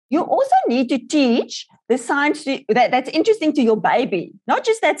you also need to teach the signs that's interesting to your baby, not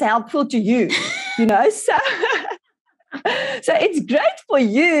just that's helpful to you, so so it's great for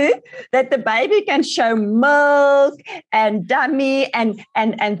you that the baby can show milk and dummy and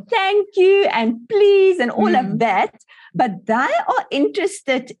thank you and please and all of that, but they are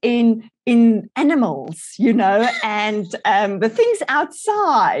interested in animals, and the things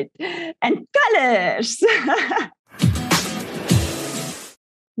outside and colors.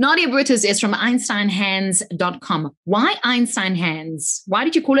 Nadia Bothes is from Einsteinhands.com. Why Einsteinhands? Why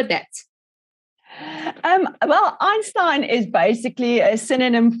did you call it that? Well, Einstein is basically a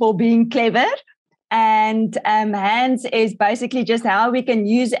synonym for being clever. And hands is basically just how we can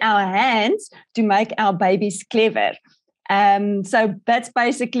use our hands to make our babies clever. So that's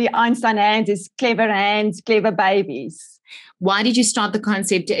basically Einsteinhands is clever hands, clever babies. Why did you start the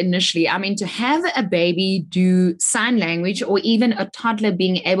concept initially? I mean, to have a baby do sign language or even a toddler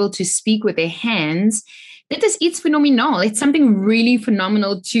being able to speak with their hands, it's phenomenal. It's something really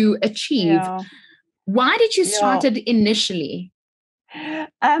phenomenal to achieve. Yeah. Why did you start it initially?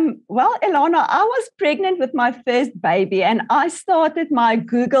 Well, Ilana, I was pregnant with my first baby and I started my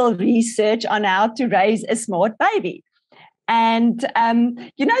Google research on how to raise a smart baby. And,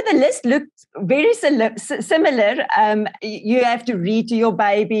 the list looked very similar. You have to read to your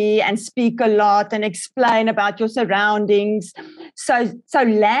baby and speak a lot and explain about your surroundings. So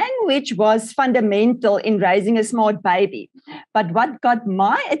language was fundamental in raising a smart baby. But what got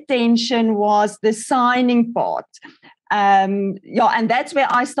my attention was the signing part. And that's where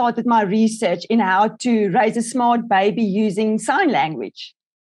I started my research in how to raise a smart baby using sign language.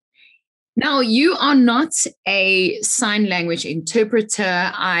 Now, you are not a sign language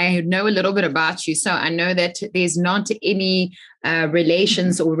interpreter. I know a little bit about you, so I know that there's not any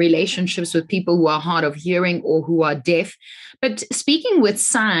relations or relationships with people who are hard of hearing or who are deaf. But speaking with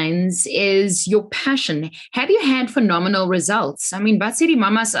signs is your passion. Have you had phenomenal results? I mean, wat sê die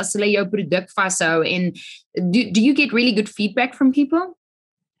mamas as hulle jou produk vashou en do you get really good feedback from people?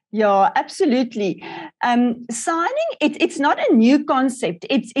 Yeah, absolutely. Signing, it's not a new concept.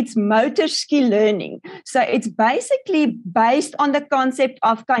 It's motor skill learning. So it's basically based on the concept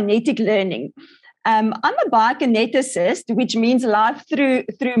of kinetic learning. I'm a biokineticist, which means life through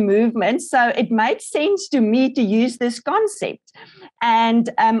movement. So it made sense to me to use this concept.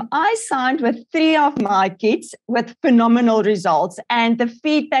 And I signed with 3 of my kids with phenomenal results. And the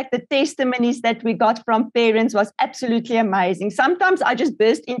feedback, the testimonies that we got from parents was absolutely amazing. Sometimes I just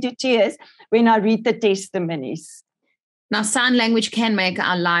burst into tears when I read the testimonies. Now, sign language can make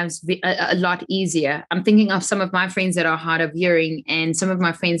our lives a lot easier. I'm thinking of some of my friends that are hard of hearing and some of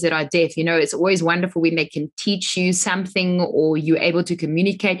my friends that are deaf. It's always wonderful when they can teach you something or you're able to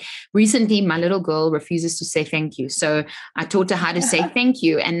communicate. Recently, my little girl refuses to say thank you. So I taught her how to say thank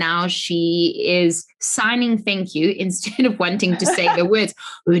you. And now she is signing thank you instead of wanting to say the words.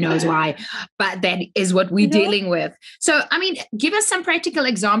 Who knows why? But that is what we're dealing with. So, I mean, give us some practical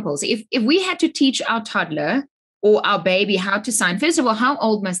examples. If we had to teach our toddler or our baby how to sign, first of all, how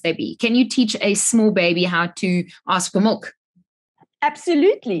old must they be? Can you teach a small baby how to ask for milk?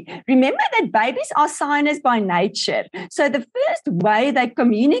 Absolutely. Remember that babies are signers by nature. So the first way they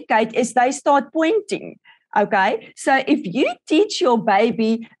communicate is they start pointing. Okay, so if you teach your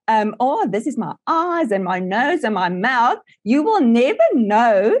baby, this is my eyes and my nose and my mouth, you will never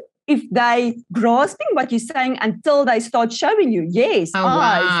know if they grasping what you're saying until they start showing you, yes,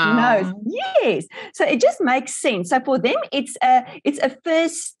 eyes, nose, yes. So it just makes sense. So for them, it's a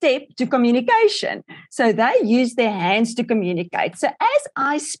first step to communication. So they use their hands to communicate. So as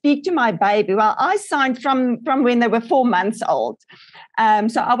I speak to my baby, well, I signed from when they were 4 months old.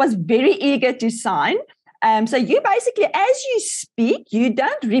 So I was very eager to sign. So you basically, as you speak, you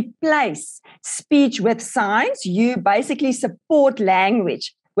don't replace speech with signs. You basically support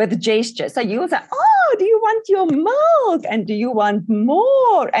language with gestures. So you will say, do you want your milk? And do you want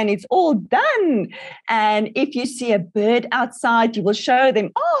more? And it's all done. And if you see a bird outside, you will show them,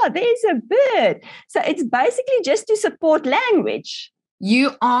 there's a bird. So it's basically just to support language.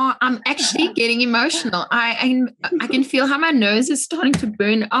 I'm actually getting emotional. I can feel how my nose is starting to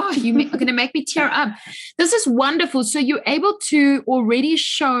burn. You're going to make me tear up. This is wonderful. So you're able to already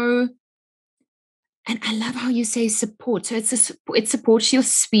show. And I love how you say support. So it supports your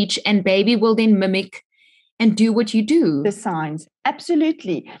speech and baby will then mimic and do what you do. The signs.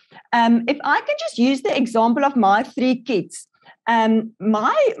 Absolutely. If I can just use the example of my 3 kids.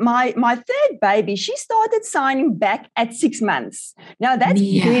 My third baby, she started signing back at 6 months. Now that's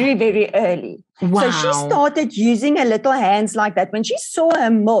very, very early. Wow. So she started using her little hands like that. When she saw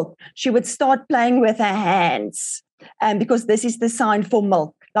her milk, she would start playing with her hands because this is the sign for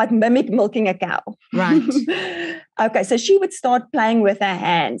milk. like mimic milking a cow. Right. Okay, so she would start playing with her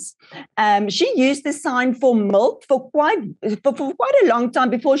hands. She used the sign for milk for quite a long time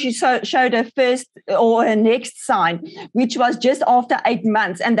before she showed her first or her next sign, which was just after 8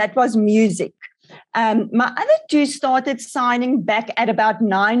 months, and that was music. My other two started signing back at about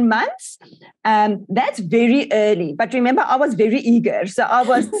 9 months. That's very early. But remember, I was very eager. So I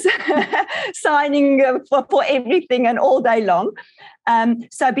was signing for everything and all day long.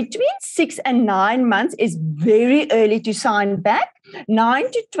 So between 6 and 9 months is very early to sign back.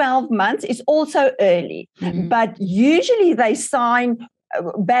 9 to 12 months is also early. Mm-hmm. But usually they sign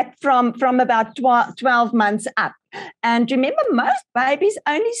back from about 12 months up. And remember, most babies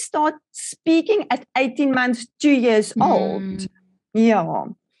only start speaking at 18 months, 2 years old. Yeah.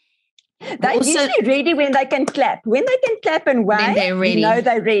 They're usually ready when they can clap. When they can clap and wave, they're ready. You know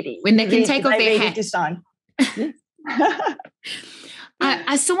they're ready. When they can take off their hat. To sign.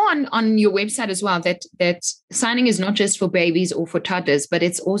 I saw on your website as well that signing is not just for babies or for toddlers, but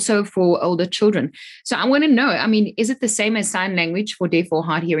it's also for older children. So I want to know, I mean, is it the same as sign language for deaf or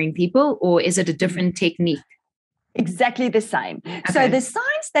hard hearing people, or is it a different technique? Exactly the same. Okay. So the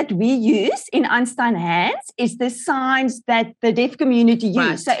signs that we use in Einsteinhands is the signs that the deaf community use.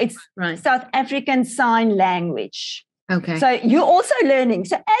 Right. So it's South African Sign Language. Okay. So you're also learning.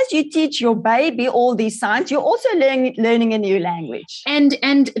 So as you teach your baby all these signs, you're also learning a new language. And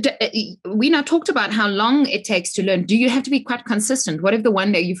we now talked about how long it takes to learn. Do you have to be quite consistent? What if the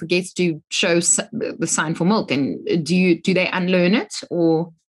one day you forget to show the sign for milk, and do they unlearn it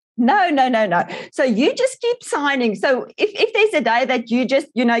or? No. So you just keep signing. So if there's a day that you just,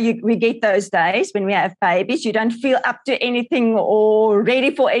 we get those days when we have babies, you don't feel up to anything or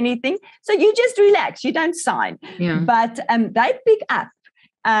ready for anything. So you just relax. You don't sign. Yeah. But they pick up.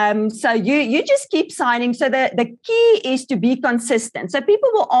 So you just keep signing. So the key is to be consistent. So people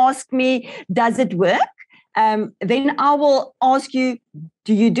will ask me, does it work? Then I will ask you,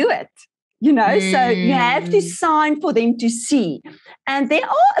 do you do it? So you have to sign for them to see. And there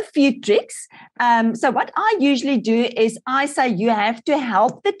are a few tricks. So what I usually do is I say you have to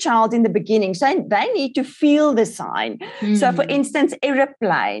help the child in the beginning. So they need to feel the sign. So for instance,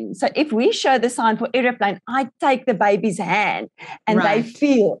 aeroplane. So if we show the sign for aeroplane, I take the baby's hand and they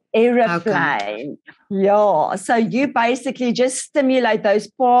feel aeroplane. Okay. Yeah. So you basically just stimulate those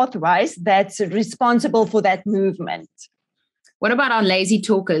pathways that's responsible for that movement. What about our lazy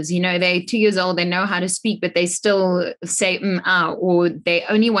talkers? They're 2 years old, they know how to speak, but they still say, or they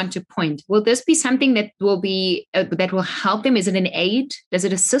only want to point. Will this be something that will help them? Is it an aid? Does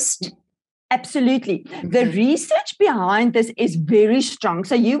it assist? Absolutely. Okay. The research behind this is very strong.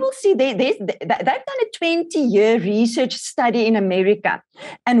 So you will see they've done a 20-year research study in America.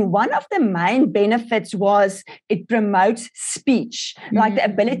 And one of the main benefits was it promotes speech, like the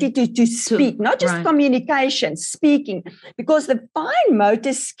ability to speak, not just communication, speaking, because the fine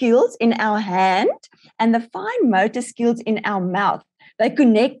motor skills in our hand and the fine motor skills in our mouth, they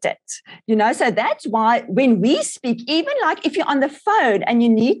connect it, so that's why when we speak, even like if you're on the phone and you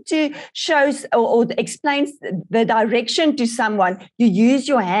need to show or explain the direction to someone, you use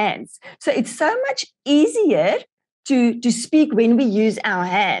your hands. So it's so much easier to speak when we use our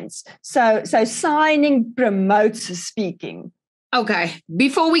hands. So signing promotes speaking. Okay,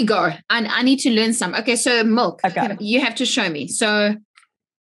 before we go, I need to learn some. Okay, so milk. Okay. You have to show me. So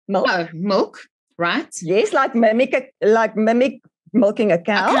milk. Oh, milk, right? Yes, like mimic milking a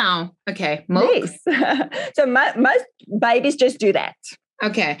cow. A cow. Okay. Milk. Yes. So most babies just do that.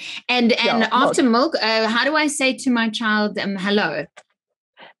 Okay. And after milk, how do I say to my child, hello?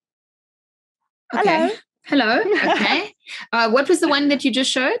 Okay. Hello. Okay. What was the one that you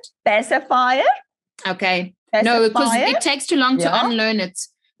just showed? Pacifier. Okay. Pacifier. No, because it takes too long to unlearn it.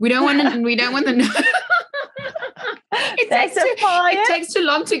 We don't want to. It takes too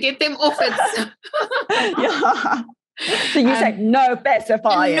long to get them off it. Yeah. So you say no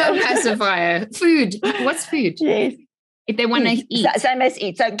pacifier. No pacifier. Food. What's food? Yes. If they want to eat. Same as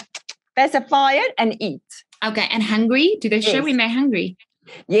eat. So pacifier and eat. Okay. And hungry? Do they show when they're hungry?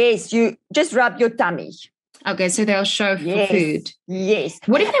 Yes. You just rub your tummy. Okay. So they'll show for food. Yes.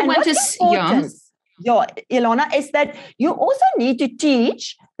 What if they want to... Yeah, Ilona, is that you also need to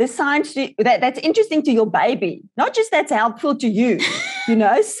teach the signs that's interesting to your baby, not just that's helpful to you,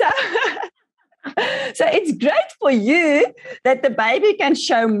 So it's great for you that the baby can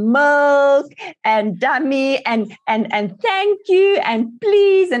show milk and dummy and thank you and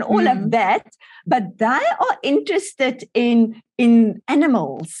please and all of that. But they are interested in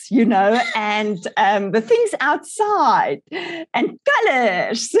animals, and the things outside and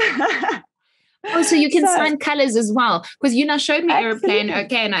colors. Oh, so you can So, sign colors as well. Because you now showed me airplane.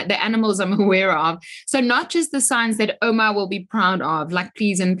 absolutely. Okay, and the animals I'm aware of. So not just the signs that Oma will be proud of, like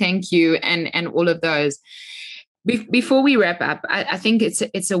please and thank you, and all of those. Before we wrap up, I think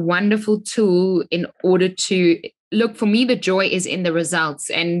it's a wonderful tool in order to look. For me, the joy is in the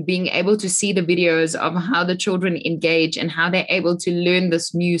results and being able to see the videos of how the children engage and how they're able to learn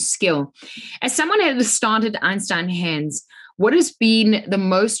this new skill. As someone who has started Einsteinhands, what has been the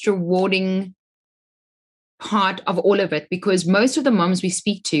most rewarding part of all of it? Because most of the moms we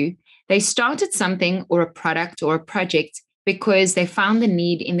speak to, they started something or a product or a project because they found the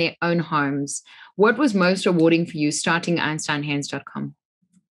need in their own homes. What was most rewarding for you starting Einsteinhands.com?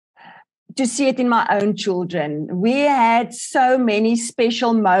 To see it in my own children. We had so many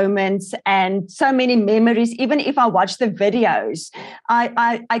special moments and so many memories. Even if I watch the videos,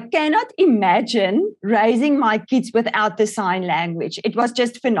 I cannot imagine raising my kids without the sign language. It was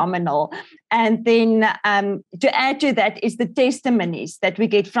just phenomenal. And then to add to that is the testimonies that we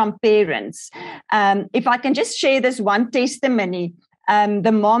get from parents. If I can just share this one testimony.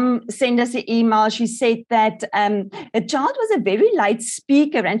 The mom sent us an email. She said that the child was a very light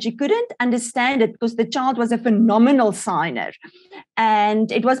speaker and she couldn't understand it because the child was a phenomenal signer.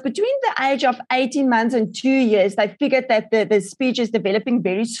 And it was between the age of 18 months and 2 years, they figured that the speech is developing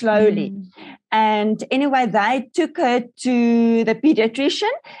very slowly. And anyway, they took her to the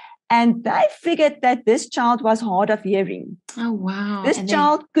pediatrician and they figured that this child was hard of hearing. Oh, wow. This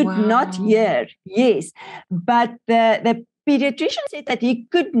child could not hear, yes. But the pediatrician said that he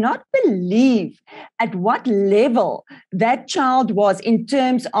could not believe at what level that child was in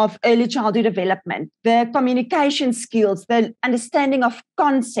terms of early childhood development, the communication skills, the understanding of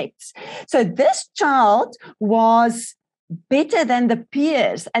concepts. So this child was better than the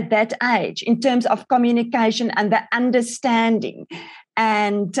peers at that age in terms of communication and the understanding.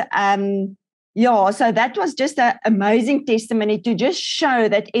 And so that was just an amazing testimony to just show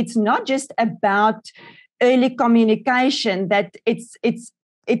that it's not just about early communication, that it's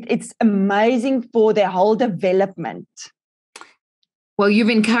amazing for their whole development. Well, you've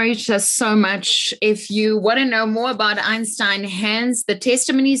encouraged us so much. If you want to know more about Einsteinhands, the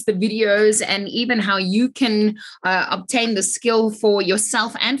testimonies, the videos, and even how you can obtain the skill for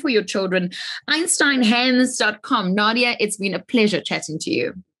yourself and for your children, Einsteinhands.com. Nadia, it's been a pleasure chatting to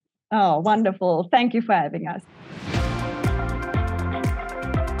you. Oh, wonderful. Thank you for having us.